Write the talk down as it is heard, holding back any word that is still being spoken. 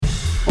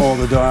All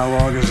the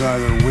dialogue is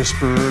either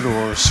whispered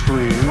or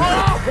screamed.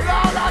 Oh, no,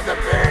 not the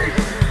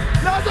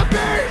beast! Not the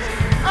beast!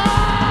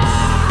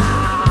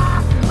 Ah!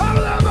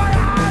 Open my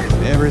eyes!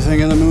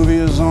 Everything in the movie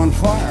is on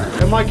fire.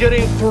 Am I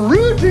getting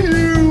through to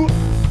you?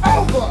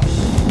 Over!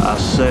 I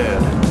said,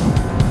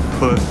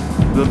 put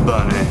the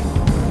bunny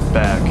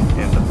back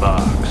in the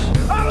box.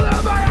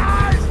 Open my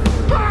eyes!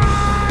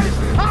 Eyes!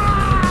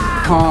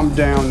 Ah! Calm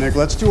down, Nick.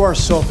 Let's do our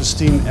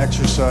self-esteem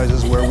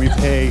exercises where we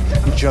pay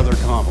each other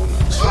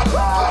compliments.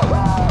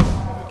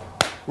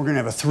 We're going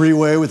to have a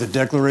three-way with the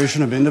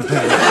Declaration of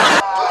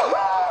Independence.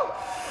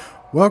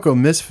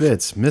 Welcome,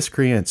 misfits,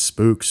 miscreants,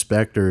 spooks,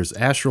 specters,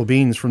 astral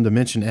beings from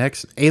Dimension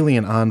X,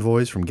 alien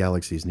envoys from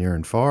galaxies near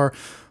and far,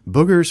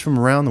 boogers from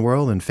around the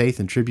world, and faith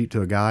and tribute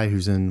to a guy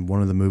who's in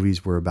one of the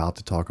movies we're about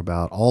to talk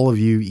about. All of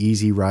you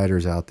easy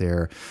riders out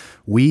there,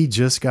 we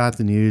just got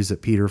the news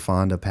that Peter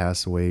Fonda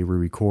passed away. We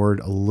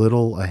record a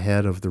little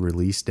ahead of the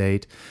release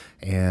date,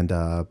 and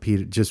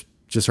Peter just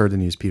heard the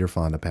news. Peter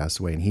Fonda passed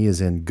away, and he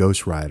is in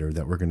Ghost Rider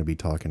that we're going to be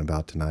talking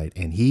about tonight.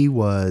 And he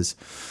was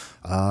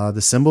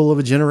the symbol of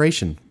a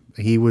generation.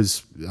 He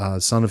was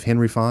son of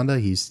Henry Fonda.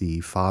 He's the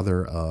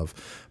father of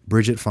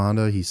Bridget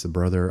Fonda. He's the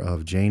brother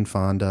of Jane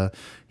Fonda.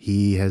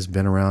 He has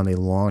been around a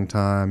long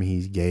time.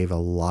 He gave a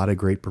lot of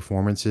great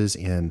performances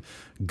in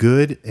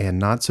good and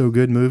not so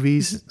good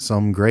movies.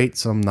 Some great,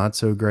 some not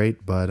so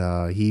great,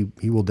 but he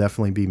will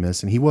definitely be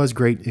missed. And he was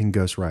great in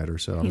Ghost Rider,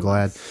 so I'm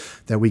glad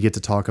that we get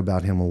to talk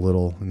about him a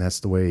little. And that's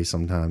the way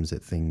sometimes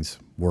that things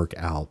work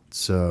out.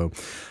 So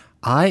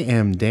I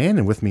am Dan,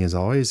 and with me as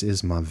always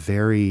is my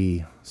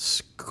very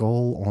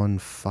skull on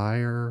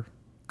fire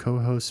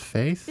co-host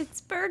Faith.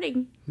 It's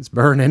burning. It's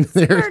burning.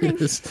 There burning.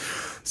 it is.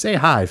 Say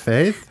hi,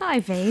 Faith.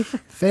 Hi,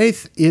 Faith.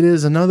 Faith, it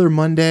is another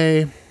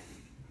Monday.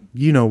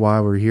 You know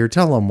why we're here.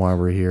 Tell them why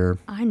we're here.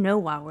 I know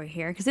why we're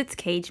here, because it's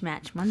Cage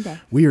Match Monday.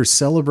 We are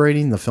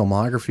celebrating the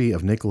filmography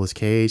of Nicolas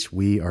Cage.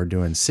 We are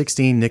doing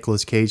 16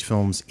 Nicolas Cage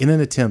films in an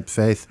attempt,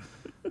 Faith,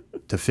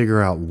 to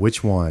figure out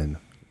which one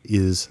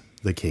is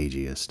the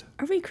cagiest.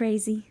 Are we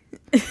crazy?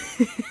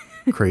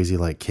 Crazy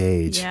like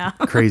Cage. Yeah.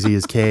 Crazy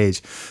as Cage.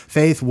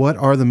 Faith, what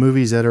are the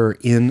movies that are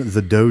in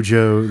the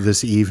dojo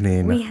this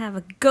evening? We have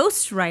a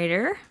Ghost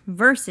Rider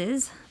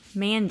versus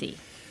Mandy.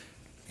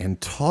 And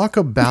talk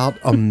about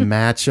a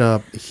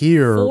matchup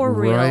here. For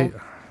real. Right.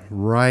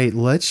 Right.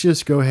 Let's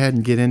just go ahead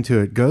and get into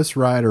it. Ghost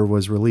Rider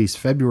was released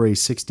February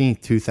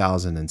 16th,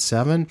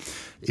 2007.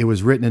 It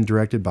was written and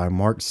directed by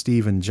Mark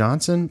Steven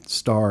Johnson,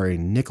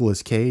 starring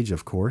Nicolas Cage,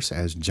 of course,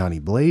 as Johnny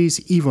Blaze,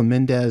 Eva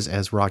Mendes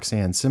as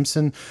Roxanne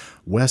Simpson,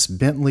 Wes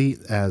Bentley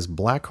as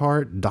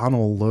Blackheart,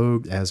 Donald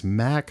Logue as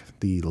Mac,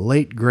 the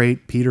late,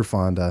 great Peter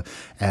Fonda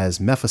as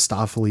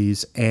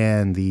Mephistopheles,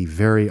 and the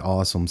very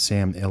awesome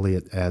Sam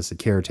Elliott as the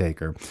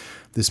caretaker.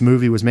 This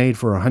movie was made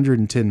for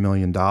 $110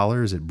 million.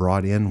 It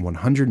brought in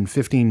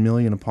 $115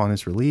 million upon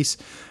its release.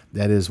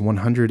 That is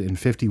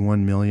 $151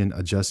 million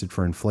adjusted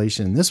for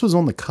inflation. And this was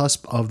on the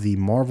cusp of the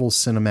Marvel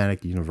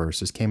Cinematic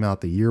Universe. This came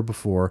out the year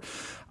before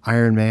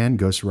Iron Man.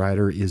 Ghost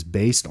Rider is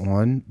based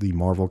on the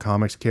Marvel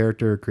Comics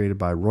character created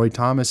by Roy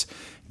Thomas,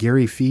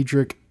 Gary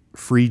Friedrich,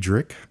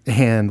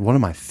 and one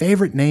of my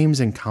favorite names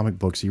in comic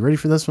books. Are you ready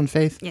for this one,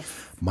 Faith?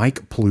 Yes.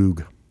 Mike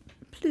Ploog.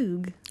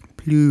 Ploog.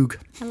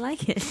 I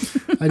like it.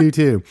 I do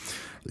too.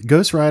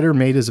 Ghost Rider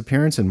made his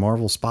appearance in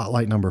Marvel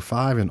Spotlight number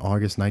 5 in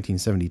August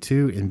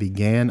 1972 and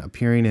began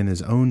appearing in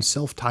his own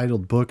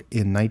self-titled book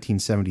in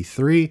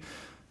 1973.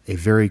 A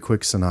very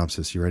quick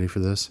synopsis. You ready for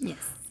this? Yes.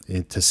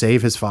 To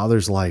save his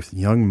father's life,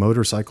 young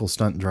motorcycle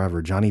stunt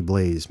driver Johnny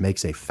Blaze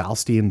makes a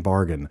Faustian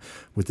bargain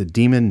with the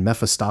demon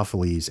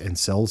Mephistopheles and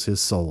sells his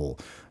soul.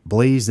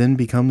 Blaze then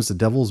becomes the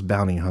devil's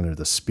bounty hunter,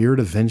 the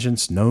spirit of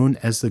vengeance known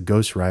as the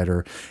Ghost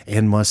Rider,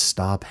 and must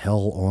stop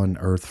hell on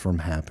earth from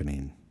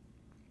happening.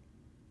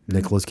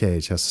 Nicolas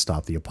Cage has to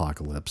stop the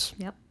apocalypse.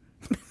 Yep.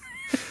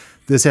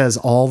 This has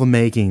all the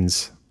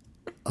makings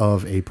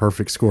of a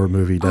perfect score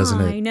movie,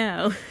 doesn't it? I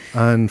know.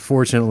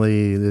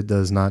 Unfortunately, it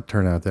does not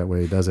turn out that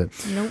way, does it?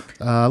 Nope.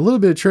 A little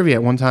bit of trivia.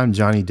 At one time,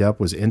 Johnny Depp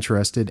was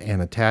interested and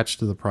attached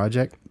to the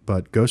project,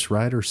 but Ghost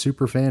Rider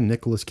superfan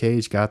Nicolas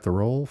Cage got the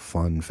role.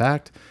 Fun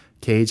fact,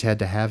 Cage had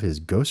to have his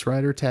Ghost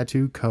Rider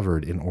tattoo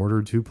covered in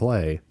order to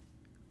play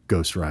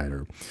Ghost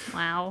Rider.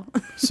 Wow.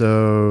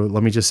 So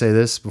let me just say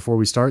this before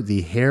we start. The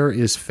hair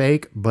is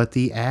fake, but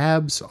the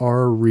abs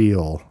are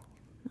real.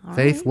 All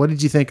Faith, right. what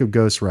did you think of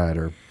Ghost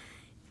Rider?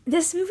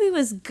 This movie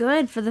was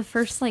good for the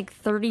first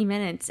 30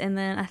 minutes, and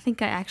then I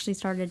think I actually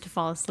started to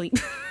fall asleep.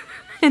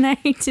 And I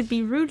hate to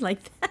be rude like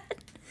that,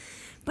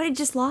 but it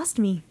just lost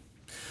me.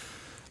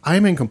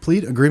 I'm in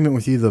complete agreement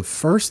with you. The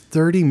first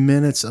 30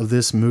 minutes of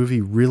this movie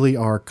really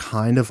are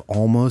kind of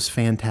almost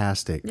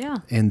fantastic. Yeah.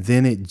 And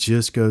then it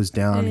just goes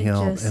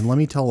downhill. And let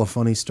me tell a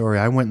funny story.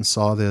 I went and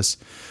saw this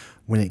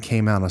when it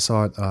came out. I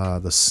saw it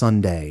the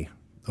Sunday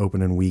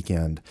opening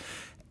weekend.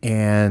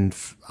 And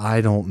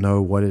I don't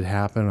know what had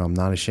happened. I'm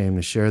not ashamed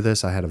to share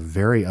this. I had a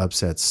very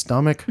upset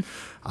stomach.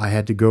 I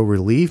had to go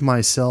relieve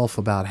myself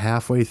about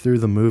halfway through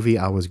the movie.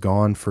 I was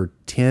gone for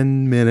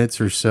 10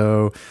 minutes or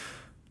so.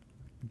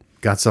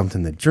 got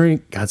something to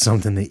drink, got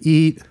something to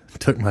eat,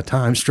 took my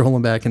time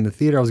strolling back in the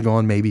theater. I was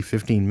gone maybe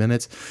 15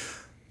 minutes.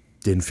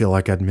 Didn't feel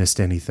like I'd missed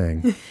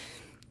anything.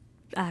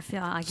 I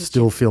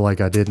Still feel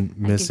like I didn't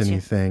miss get you.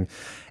 anything.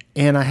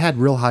 And I had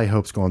real high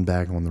hopes going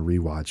back on the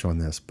rewatch on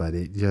this, but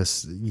it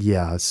just,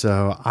 yeah.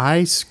 So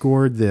I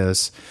scored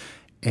this,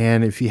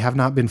 and if you have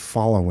not been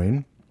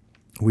following,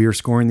 we are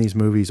scoring these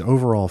movies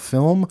overall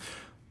film,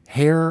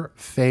 hair,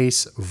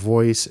 face,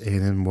 voice,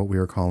 and then what we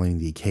are calling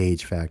the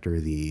Cage factor,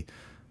 the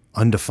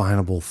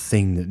undefinable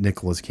thing that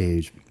Nicolas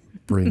Cage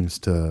brings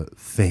to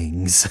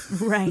things,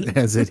 Right.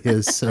 as it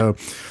is. So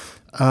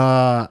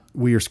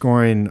we are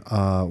scoring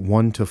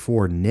 1 to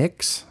 4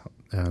 nicks.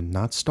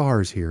 Not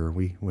stars here.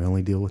 We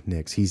only deal with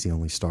nicks. He's the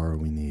only star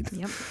we need.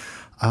 Yep.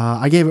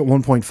 I gave it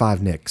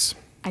 1.5 nicks.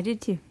 I did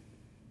too.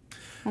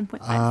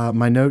 1.5.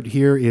 My note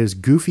here is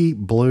goofy,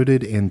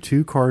 bloated, and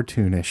too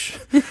cartoonish.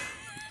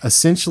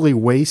 Essentially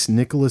wastes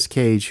Nicolas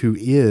Cage, who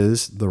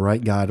is the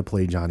right guy to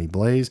play Johnny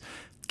Blaze.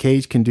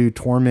 Cage can do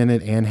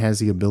tormented and has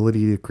the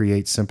ability to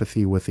create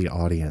sympathy with the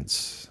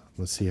audience.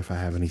 Let's see if I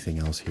have anything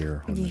else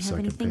here on Do the you have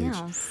second anything page.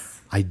 else?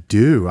 I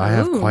do. I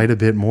have Ooh. quite a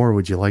bit more.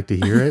 Would you like to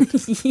hear it?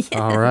 Yes.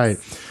 All right.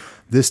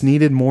 This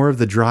needed more of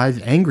the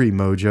drive angry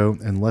mojo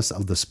and less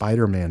of the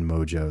Spider-Man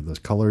mojo. The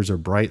colors are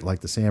bright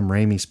like the Sam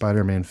Raimi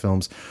Spider-Man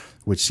films,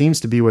 which seems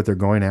to be what they're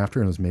going after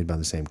and was made by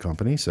the same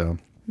company. So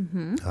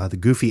the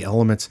goofy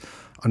elements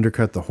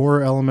undercut the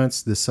horror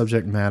elements. This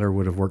subject matter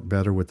would have worked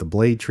better with the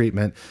Blade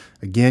treatment.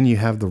 Again, you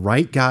have the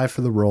right guy for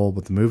the role,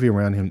 but the movie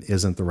around him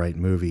isn't the right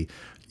movie.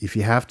 If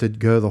you have to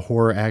go the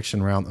horror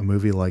action route, a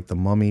movie like The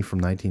Mummy from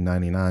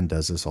 1999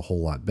 does this a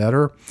whole lot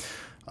better.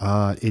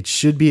 It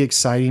should be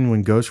exciting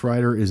when Ghost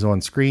Rider is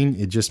on screen.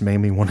 It just made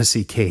me want to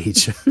see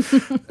Cage.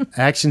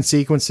 Action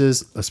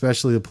sequences,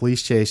 especially the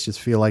police chase, just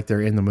feel like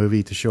they're in the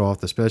movie to show off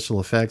the special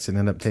effects and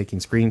end up taking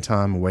screen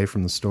time away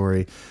from the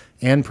story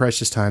and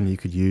precious time you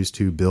could use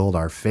to build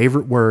our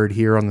favorite word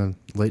here on the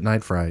Late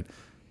Night Fright,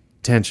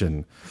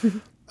 tension.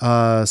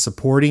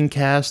 Supporting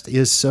cast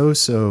is so.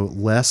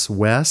 Less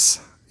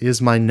Wes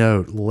is my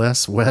note.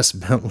 Less Wes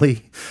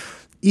Bentley.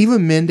 Eva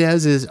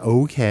Mendes is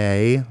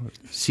okay.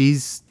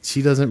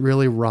 She doesn't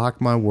really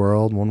rock my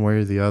world one way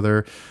or the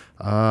other.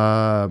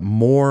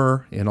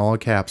 More, in all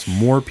caps,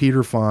 more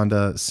Peter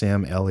Fonda,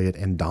 Sam Elliott,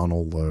 and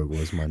Donald Logue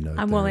was my note.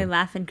 I'm there. only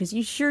laughing because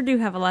you sure do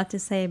have a lot to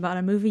say about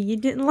a movie you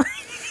didn't like.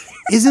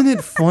 Isn't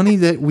it funny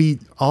that we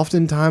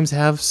oftentimes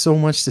have so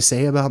much to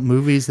say about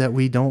movies that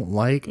we don't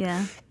like?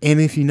 Yeah.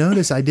 And if you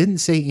notice, I didn't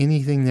say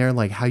anything there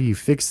like how you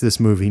fix this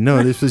movie.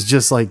 No, this was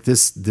just like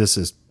this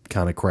is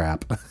kind of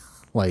crap.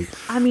 Like,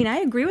 I mean, I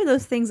agree with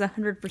those things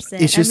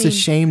 100%. it's just a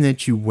shame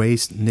that you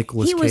waste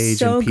Nicolas He Cage was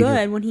so and Peter.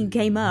 good when he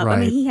came up. I Right.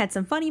 mean, he had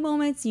some funny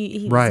moments.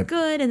 He was Right.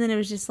 good, and then it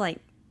was just like,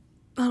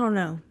 I don't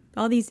know.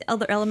 All these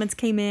other elements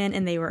came in,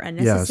 and they were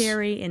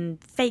unnecessary and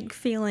fake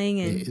feeling,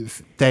 and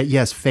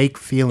Fake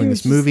feeling. it This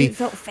was just- movie, it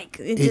felt fake.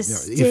 It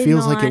it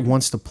feels like it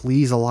wants to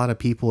please a lot of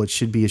people. It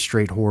should be a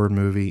straight horror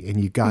movie,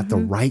 and you got the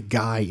right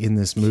guy in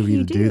this movie You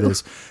to do do.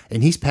 this,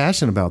 and he's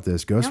passionate about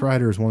this. Ghost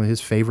Rider is one of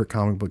his favorite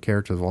comic book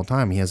characters of all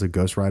time. He has a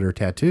Ghost Rider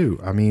tattoo.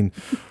 I mean,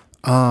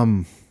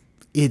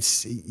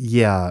 it's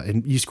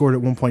and you scored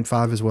at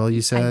 1.5 as well.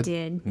 You said I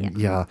did. Yeah.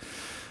 yeah.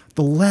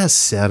 The less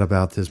said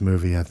about this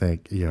movie, I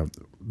think,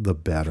 the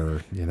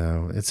better.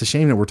 It's a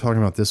shame that we're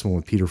talking about this one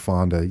with Peter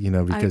Fonda.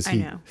 Because I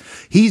know.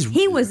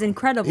 he was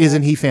incredible.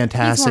 Isn't he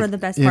fantastic? He's one of the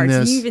best in parts.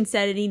 this? You even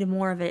said it, needed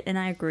more of it, and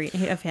I agree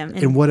of him.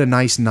 And what a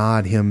nice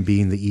nod, him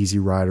being the Easy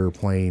Rider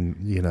playing,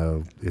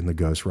 in the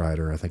Ghost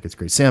Rider. I think it's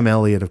great. Sam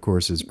Elliott, of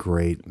course, is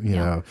great.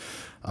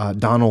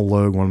 Donald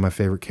Logue, one of my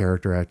favorite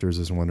character actors,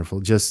 is wonderful.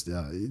 Just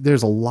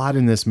there's a lot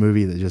in this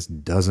movie that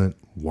just doesn't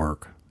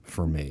work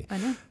for me. I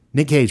know.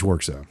 Nick Cage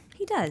works though.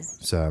 He does.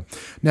 So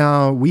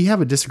now we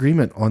have a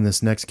disagreement on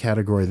this next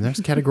category. The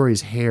next category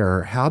is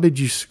hair. How did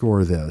you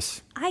score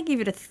this? I gave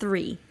it a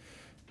 3.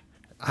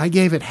 I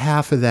gave it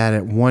half of that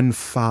at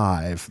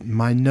 1.5.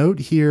 My note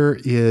here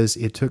is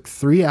it took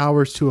 3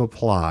 hours to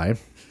apply,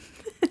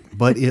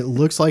 but it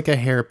looks like a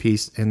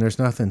hairpiece and there's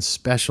nothing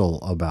special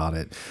about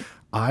it.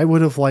 I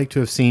would have liked to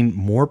have seen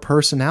more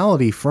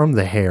personality from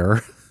the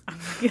hair.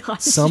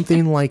 Gosh.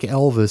 Something like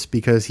Elvis,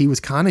 because he was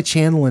kind of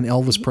channeling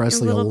Elvis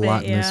Presley a little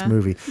lot bit, in this yeah.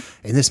 movie.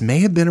 And this may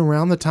have been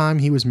around the time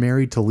he was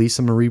married to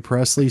Lisa Marie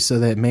Presley, so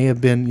that may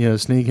have been,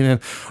 sneaking in.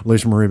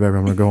 Lisa Marie, baby,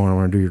 I'm going to go and I'm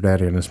going to do your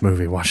daddy in this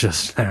movie. Watch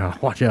this now.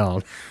 Watch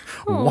out.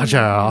 Watch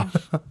out.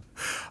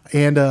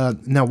 And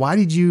now, why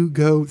did you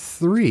go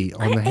 3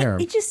 on the hair?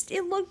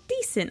 It looked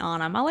decent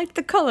on him. I liked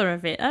the color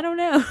of it. I don't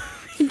know.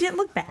 It didn't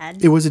look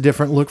bad. It was a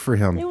different look for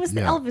him. It was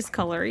the Yeah. Elvis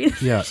color.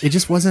 Yeah, it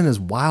just wasn't as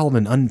wild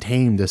and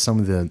untamed as some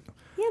of the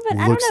Yeah, but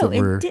I looks don't know.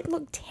 that were. It didn't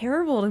look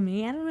terrible to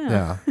me. I don't know.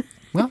 Yeah.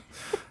 Well,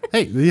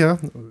 hey,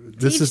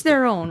 this Each is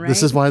their own, right?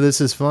 This is why this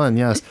is fun.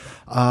 Yes.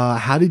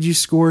 How did you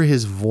score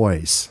his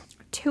voice?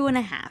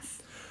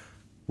 2.5.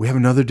 We have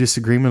another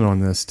disagreement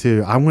on this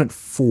too. I went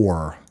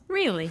 4.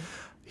 Really?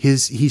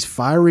 He's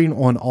firing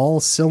on all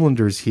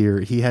cylinders here.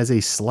 He has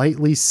a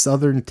slightly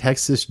southern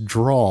Texas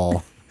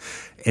drawl.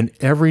 And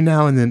every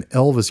now and then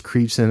Elvis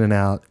creeps in and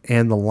out.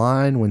 And the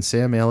line when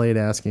Sam Elliott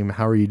asks him,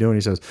 how are you doing?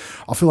 He says,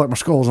 I feel like my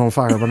skull's on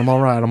fire, but I'm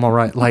all right. I'm all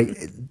right. Like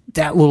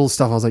that little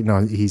stuff. I was like, no,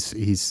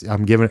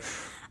 I'm giving it.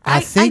 I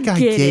think I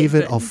gave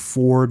it a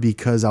 4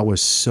 because I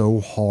was so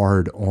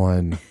hard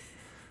on,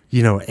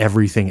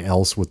 everything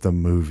else with the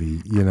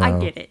movie, I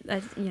get it.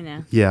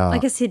 Yeah. I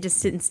guess it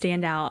just didn't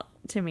stand out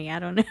to me. I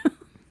don't know.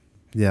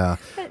 Yeah.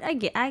 But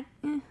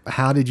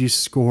How did you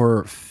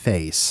score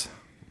Face?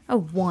 A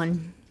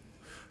 1.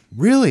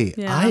 Really?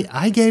 Yeah.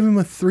 I gave him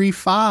a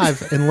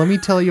 3.5, and let me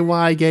tell you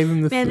why I gave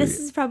him the 3. Man, this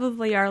is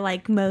probably our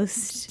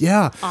most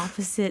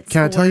opposite.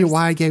 Can I tell you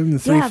why I gave him the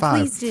 3.5? Yeah,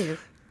 please do.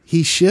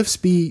 He shifts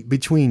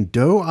between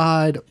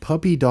doe-eyed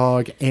puppy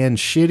dog and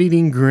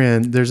shit-eating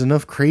grin. There's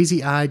enough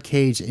crazy-eyed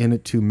Cage in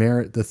it to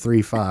merit the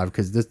 3.5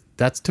 because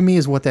that's to me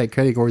is what that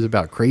category is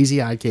about.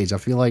 Crazy-eyed Cage. I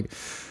feel like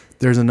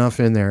there's enough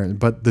in there,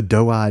 but the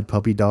doe-eyed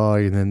puppy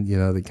dog, and then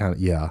the kind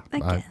of I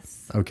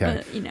guess.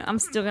 Okay. But, I'm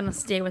still gonna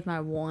stay with my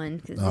 1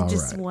 because it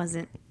just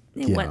wasn't.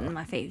 It wasn't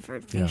my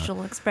favorite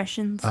facial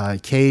expressions.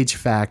 Cage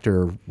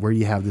Factor. Where do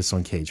you have this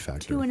on Cage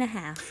Factor?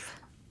 2.5.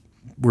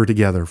 We're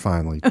together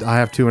finally. I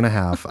have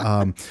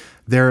 2.5.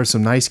 There are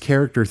some nice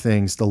character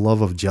things. The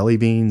love of jelly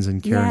beans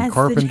and Karen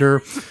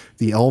Carpenter,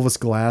 the Elvis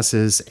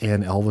glasses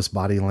and Elvis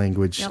body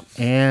language. Yep.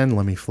 And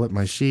let me flip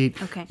my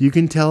sheet. Okay. You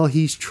can tell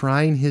he's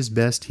trying his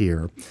best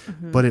here,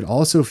 but it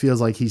also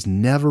feels like he's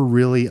never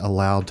really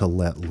allowed to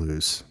let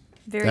loose.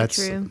 That's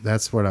true.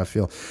 That's what I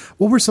feel.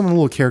 What were some of the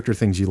little character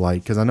things you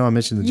liked? Because I know I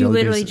mentioned the jelly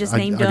beans. You literally just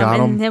named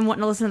them and then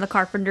wanting to listen to the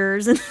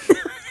Carpenters. And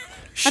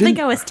I think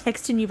I was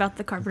texting you about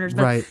the Carpenters,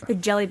 but the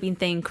jelly bean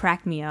thing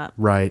cracked me up.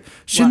 Right.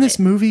 Shouldn't this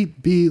movie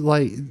be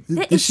like,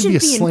 this should be a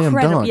slam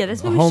incredible. dunk, Yeah,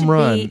 this a movie home should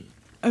run. be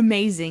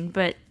amazing,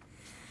 but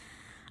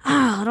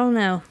I don't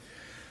know.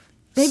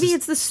 Maybe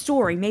it's the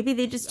story. Maybe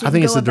they just didn't I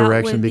think it's go the about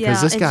direction with,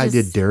 because this guy it's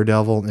did just-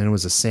 Daredevil and it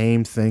was the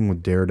same thing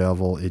with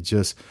Daredevil. It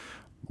just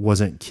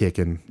wasn't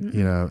kicking,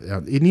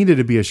 It needed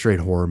to be a straight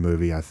horror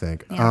movie, I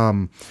think.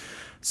 Yeah.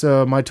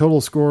 So my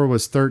total score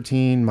was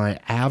 13. My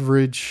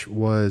average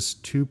was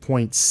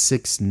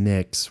 2.6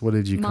 nicks. What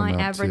did you come up to?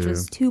 My average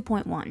was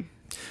 2.1.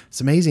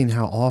 It's amazing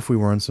how off we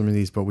were on some of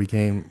these, but we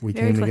came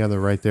together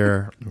right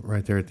there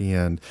at the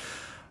end.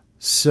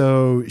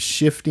 So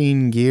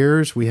shifting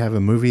gears, we have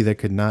a movie that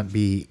could not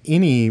be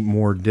any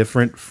more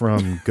different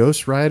from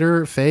Ghost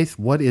Rider. Faith,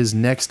 what is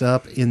next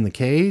up in the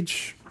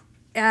cage?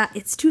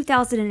 It's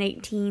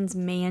 2018's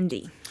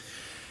Mandy.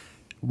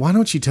 Why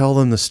don't you tell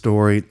them the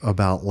story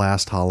about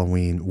last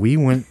Halloween? We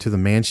went to the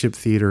Manship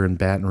Theater in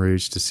Baton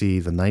Rouge to see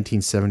the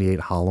 1978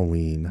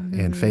 Halloween. Mm-hmm.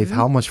 And Faith,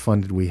 how much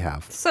fun did we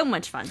have? So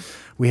much fun.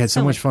 We had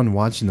so much fun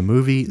watching the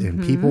movie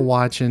and people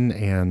watching,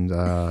 and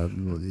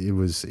it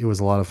was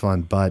a lot of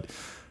fun. But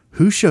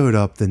who showed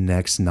up the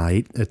next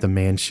night at the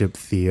Manship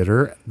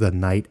Theater the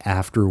night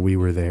after we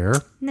were there?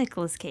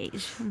 Nicolas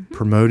Cage.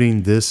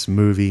 Promoting this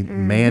movie,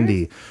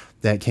 Mandy.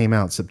 That came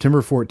out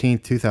September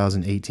 14th,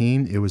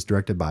 2018. It was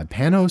directed by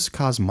Panos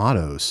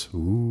Cosmatos.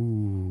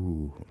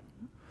 Ooh.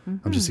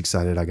 I'm just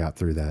excited I got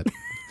through that.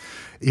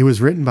 It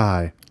was written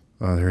by,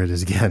 there it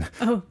is again,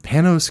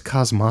 Panos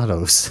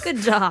Cosmatos. Good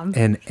job.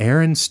 And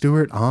Aaron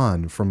Stewart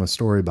on from a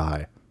story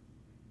by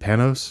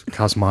Panos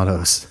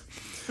Cosmatos.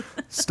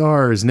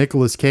 Stars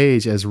Nicolas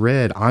Cage as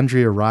Red,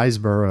 Andrea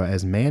Riseborough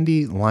as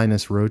Mandy,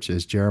 Linus Roach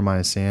as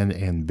Jeremiah Sand,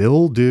 and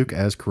Bill Duke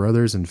as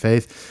Carruthers and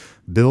Faith.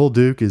 Bill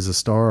Duke is a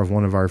star of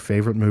one of our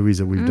favorite movies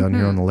that we've done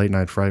here on the Late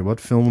Night Fright. What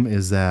film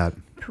is that?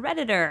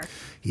 Predator.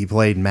 He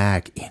played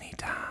Mac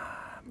anytime.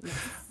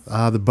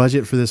 The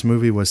budget for this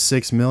movie was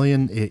 $6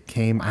 million. It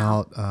came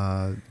out,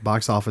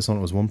 box office on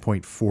it was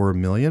 $1.4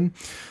 million.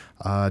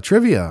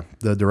 Trivia,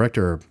 the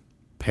director,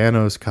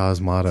 Panos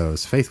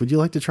Cosmatos. Faith, would you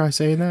like to try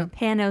saying that?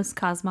 Panos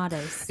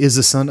Cosmatos. Is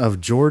the son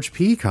of George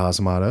P.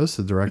 Cosmatos,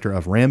 the director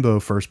of Rambo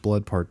First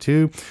Blood Part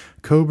 2,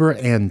 Cobra,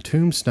 and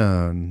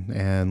Tombstone.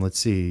 And let's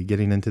see,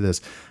 getting into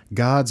this.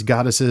 Gods,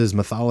 goddesses,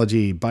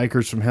 mythology,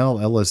 bikers from hell,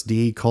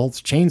 LSD,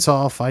 cults,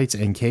 chainsaw fights,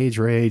 and cage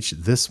rage.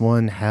 This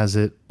one has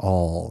it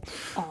all.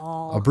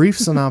 A brief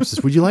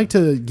synopsis. Would you like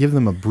to give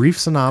them a brief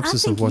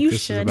synopsis of what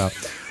this is about?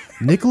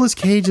 Nicolas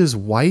Cage's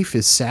wife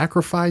is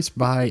sacrificed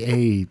by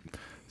a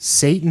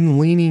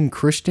Satan-leaning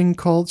Christian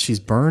cult. She's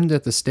burned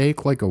at the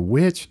stake like a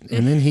witch,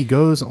 and then he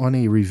goes on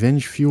a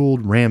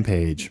revenge-fueled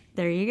rampage.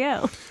 There you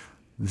go.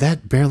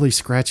 That barely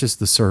scratches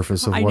the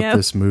surface of what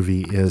this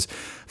movie is.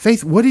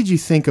 Faith, what did you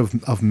think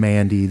of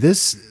Mandy?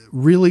 This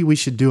really, we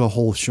should do a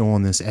whole show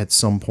on this at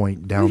some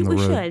point down the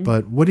road. Should.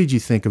 But what did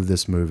you think of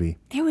this movie?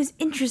 It was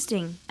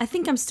interesting. I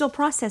think I'm still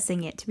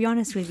processing it, to be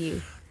honest with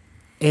you.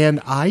 And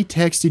I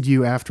texted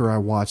you after I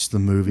watched the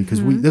movie,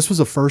 because this was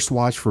a first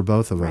watch for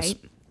both of us. Right.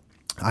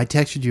 I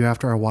texted you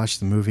after I watched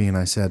the movie and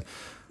I said,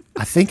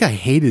 I think I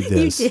hated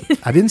this. You did.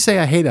 I didn't say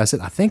I hated it. I said,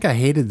 I think I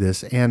hated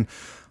this. And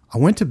I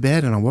went to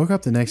bed and I woke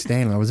up the next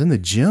day and I was in the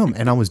gym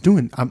and I was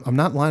doing, I'm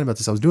not lying about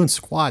this, I was doing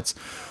squats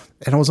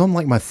and I was on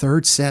like my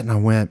third set and I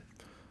went,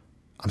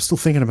 I'm still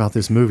thinking about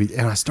this movie.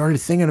 And I started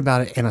thinking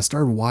about it and I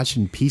started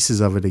watching pieces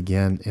of it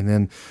again and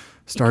then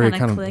started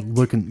kind of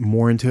looking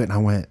more into it and I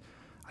went,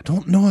 I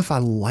don't know if I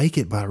like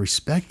it, but I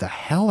respect the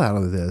hell out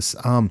of this.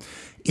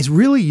 It's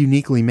really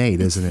uniquely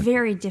made, isn't it?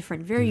 Very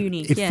different, very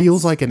unique. It yes.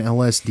 feels like an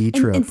LSD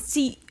trip. And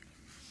see,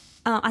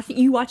 I think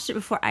you watched it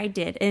before I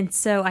did, and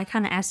so I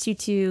kind of asked you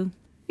to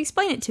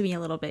explain it to me a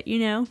little bit,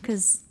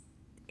 because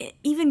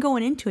even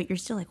going into it, you're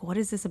still like, what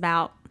is this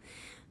about?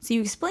 So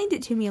you explained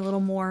it to me a little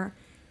more,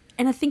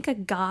 and I think I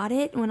got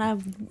it when I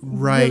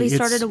really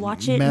started to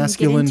watch it.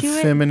 Masculine, and get into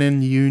it.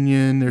 feminine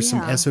union. There's some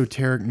Yeah.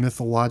 esoteric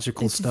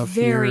mythological stuff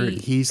very- here.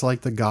 He's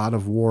like the god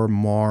of war,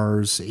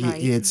 Mars.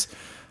 Right.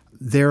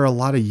 There are a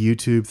lot of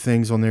YouTube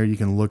things on there. You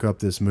can look up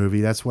this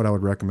movie. That's what I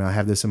would recommend. I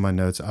have this in my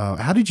notes.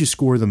 How did you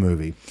score the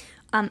movie?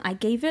 I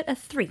gave it a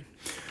 3.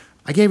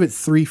 I gave it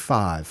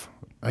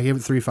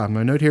 3.5.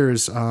 My note here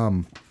is,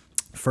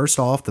 first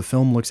off, the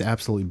film looks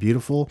absolutely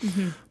beautiful.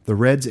 Mm-hmm. The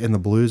reds and the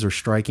blues are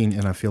striking,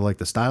 and I feel like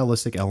the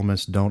stylistic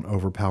elements don't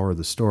overpower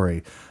the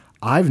story.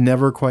 I've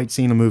never quite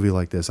seen a movie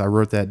like this. I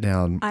wrote that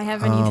down. I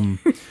haven't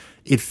either.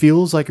 It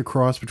feels like a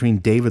cross between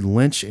David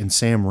Lynch and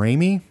Sam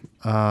Raimi.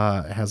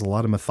 It has a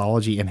lot of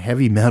mythology and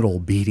heavy metal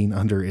beating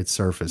under its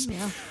surface.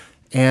 Yeah.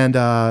 And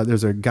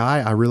there's a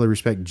guy I really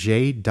respect,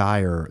 Jay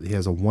Dyer. He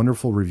has a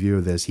wonderful review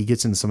of this. He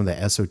gets into some of the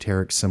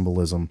esoteric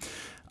symbolism.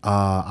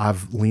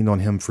 I've leaned on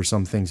him for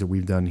some things that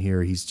we've done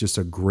here. He's just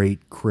a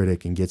great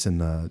critic and gets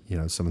into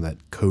some of that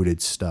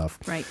coded stuff.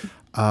 Right.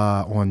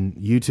 On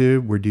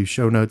YouTube, we do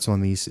show notes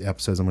on these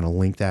episodes. I'm going to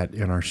link that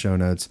in our show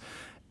notes.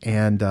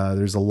 And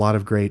there's a lot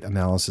of great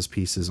analysis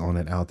pieces on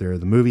it out there.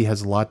 The movie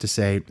has a lot to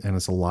say, and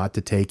it's a lot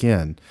to take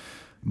in.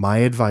 My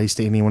advice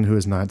to anyone who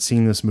has not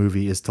seen this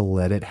movie is to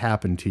let it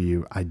happen to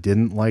you. I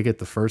didn't like it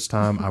the first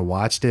time I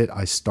watched it.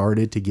 I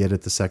started to get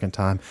it the second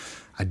time.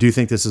 I do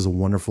think this is a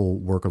wonderful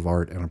work of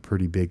art and a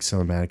pretty big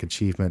cinematic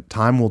achievement.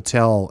 Time will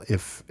tell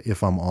if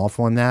I'm off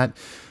on that.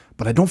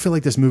 But I don't feel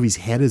like this movie's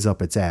head is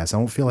up its ass. I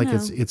don't feel like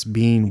it's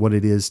being what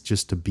it is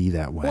just to be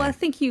that way. Well, I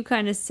think you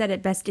kind of said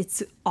it best.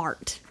 It's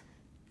art.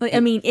 Like, I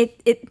mean,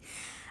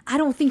 I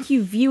don't think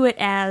you view it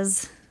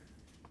as.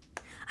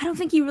 I don't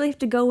think you really have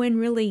to go in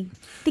really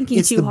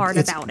thinking too hard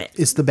about it.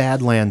 It's the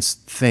Badlands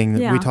thing that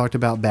we Yeah. talked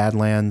about.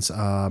 Badlands.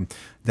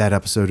 That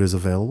episode is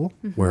available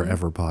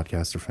wherever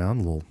podcasts are found.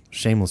 A little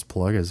shameless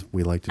plug, as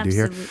we like to do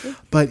Absolutely. here.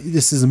 But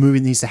this is a movie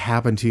that needs to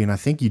happen to you, and I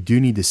think you do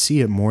need to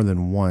see it more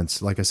than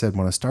once. Like I said,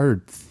 when I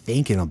started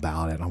thinking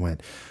about it, I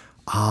went,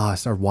 I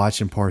started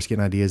watching parts,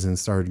 getting ideas, and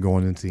started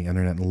going into the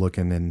internet and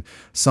looking, and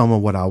some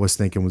of what I was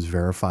thinking was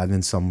verified,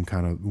 then some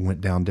kind of went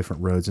down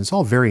different roads. And it's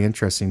all very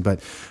interesting, but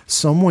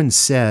someone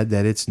said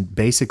that it's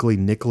basically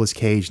Nicolas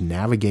Cage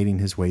navigating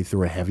his way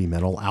through a heavy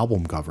metal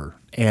album cover.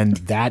 And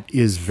that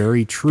is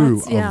very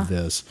true of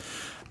this.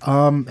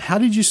 How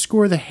did you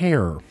score the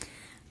hair?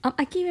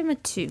 I gave him a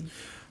 2.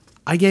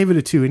 I gave it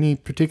a 2. Any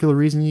particular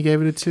reason you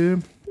gave it a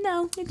 2?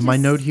 No. My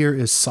note here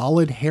is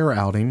solid hair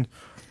outing.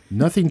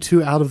 Nothing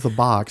too out of the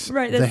box.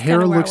 Right, the that's hair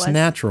kinda where I looks was.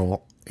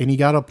 natural, and you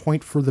got a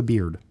point for the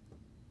beard.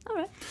 All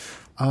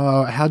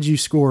right. How'd you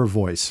score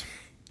voice?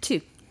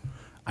 2.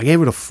 I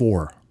gave it a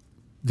 4.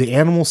 The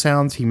animal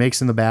sounds he makes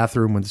in the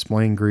bathroom when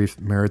displaying grief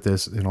merit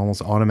this an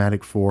almost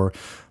automatic 4.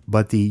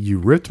 But the "you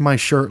ripped my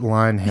shirt"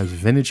 line has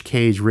vintage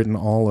Cage written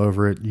all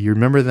over it. You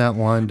remember that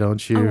line,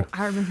 don't you? Oh,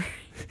 I remember.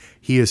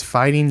 He is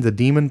fighting the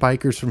demon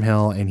bikers from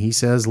hell, and he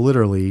says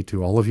literally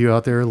to all of you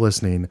out there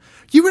listening,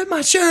 "You ripped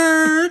my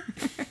shirt."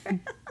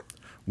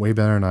 Way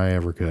better than I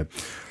ever could.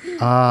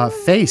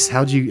 Face,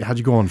 how'd you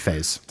go on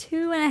face?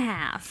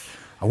 2.5.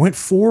 I went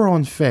 4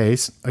 on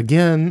face.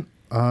 Again,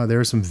 there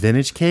are some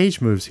vintage Cage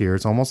moves here.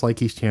 It's almost like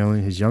he's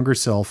channeling his younger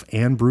self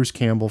and Bruce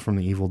Campbell from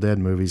the Evil Dead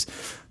movies.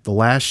 The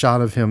last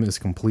shot of him is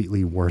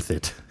completely worth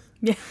it.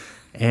 Yeah.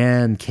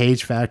 And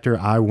Cage factor,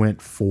 I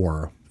went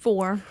 4.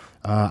 4.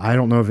 I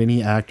don't know of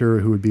any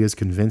actor who would be as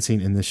convincing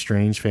in this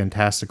strange,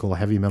 fantastical,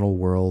 heavy metal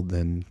world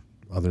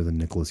other than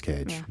Nicolas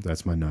Cage. Yeah.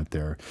 That's my note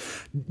there.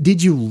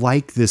 Did you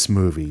like this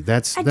movie?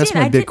 That's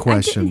my big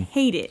question. I didn't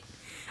hate it.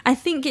 I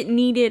think it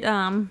needed.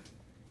 You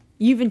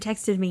even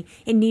texted me.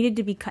 It needed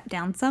to be cut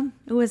down some.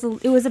 It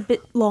was a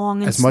bit long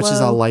and As much as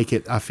I slow. like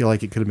it, I feel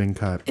like it could have been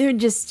cut. It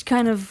just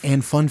kind of.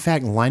 And fun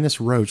fact, Linus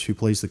Roach, who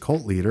plays the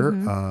cult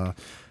leader,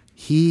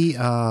 he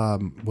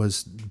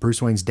was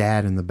Bruce Wayne's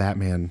dad in the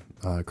Batman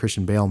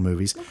Christian Bale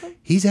movies. Okay.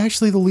 He's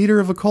actually the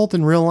leader of a cult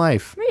in real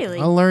life. Really?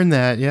 I learned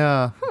that,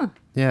 yeah.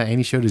 Yeah, and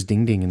he showed his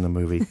ding-ding in the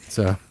movie.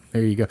 So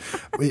there you go.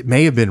 It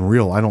may have been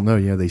real. I don't know.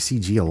 They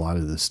CG a lot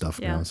of this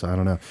stuff now, so I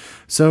don't know.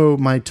 So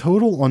my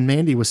total on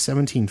Mandy was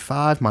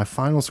 17.5. My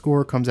final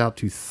score comes out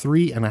to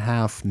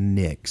 3.5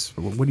 nicks.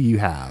 What do you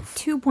have?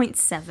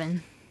 2.7.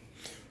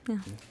 Yeah.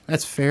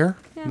 That's fair.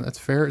 Yeah. That's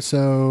fair.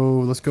 So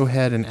let's go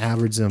ahead and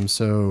average them.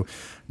 So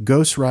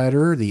Ghost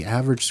Rider, the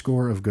average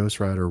score of Ghost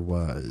Rider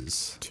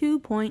was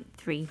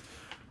 2.3.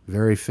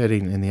 very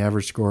fitting. And the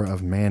average score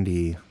of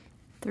Mandy,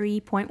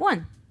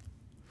 3.1.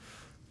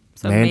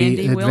 So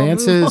Mandy will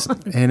advances,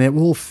 move on. and it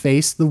will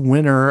face the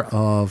winner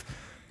of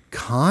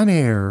Con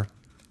Air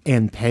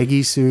and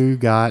Peggy Sue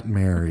Got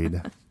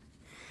Married.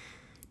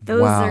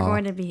 Those Wow. are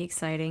going to be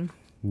exciting.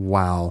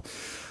 Wow.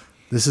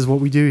 This is what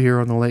we do here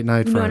on the Late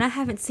Night No, Front. and I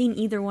haven't seen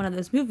either one of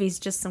those movies,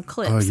 just some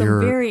clips. Oh, So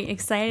I'm very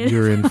excited.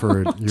 You're in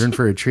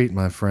for a treat,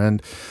 my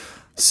friend.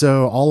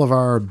 So all of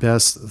our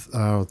best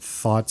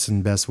thoughts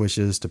and best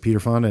wishes to Peter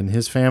Fonda and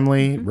his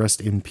family. Rest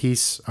in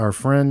peace, our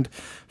friend.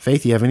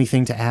 Faith, you have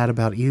anything to add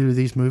about either of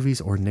these movies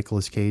or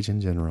Nicolas Cage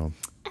in general?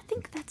 I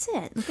think that's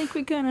it. I think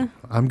we're gonna.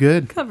 I'm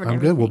good. Covered I'm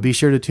good. everything. Well, be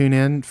sure to tune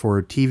in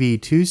for TV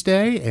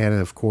Tuesday and,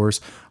 of course,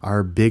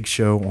 our big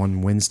show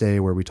on Wednesday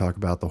where we talk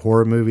about the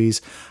horror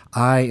movies.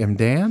 I am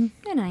Dan.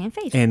 And I am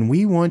Faith. And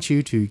we want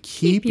you to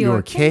keep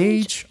your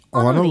cage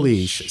on a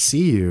leash.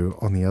 See you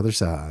on the other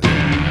side.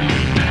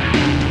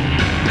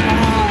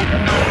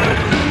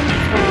 Oh, no.